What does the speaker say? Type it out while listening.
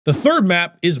The third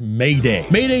map is Mayday.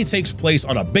 Mayday takes place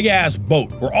on a big-ass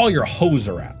boat where all your hoes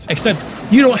are at, except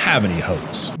you don't have any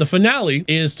hoes. The finale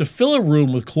is to fill a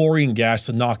room with chlorine gas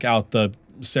to knock out the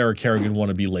Sarah Kerrigan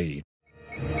wannabe lady.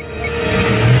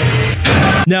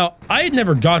 Now, I had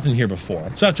never gotten here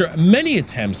before, so after many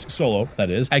attempts, solo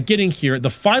that is, at getting here, the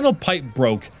final pipe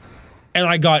broke and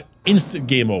I got instant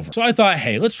game over. So I thought,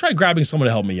 hey, let's try grabbing someone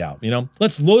to help me out, you know?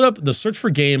 Let's load up the search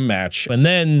for game match, and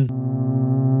then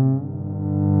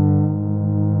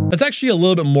that's actually a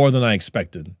little bit more than I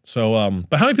expected. So,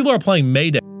 but how many people are playing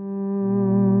Mayday?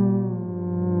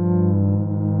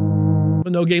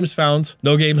 But no games found,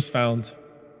 no games found,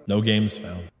 no games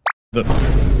found.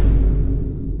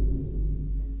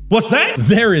 What's that?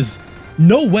 There is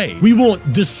no way we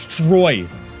won't destroy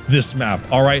this map,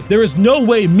 all right? There is no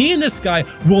way me and this guy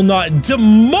will not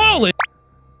demolish.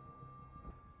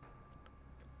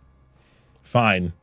 Fine.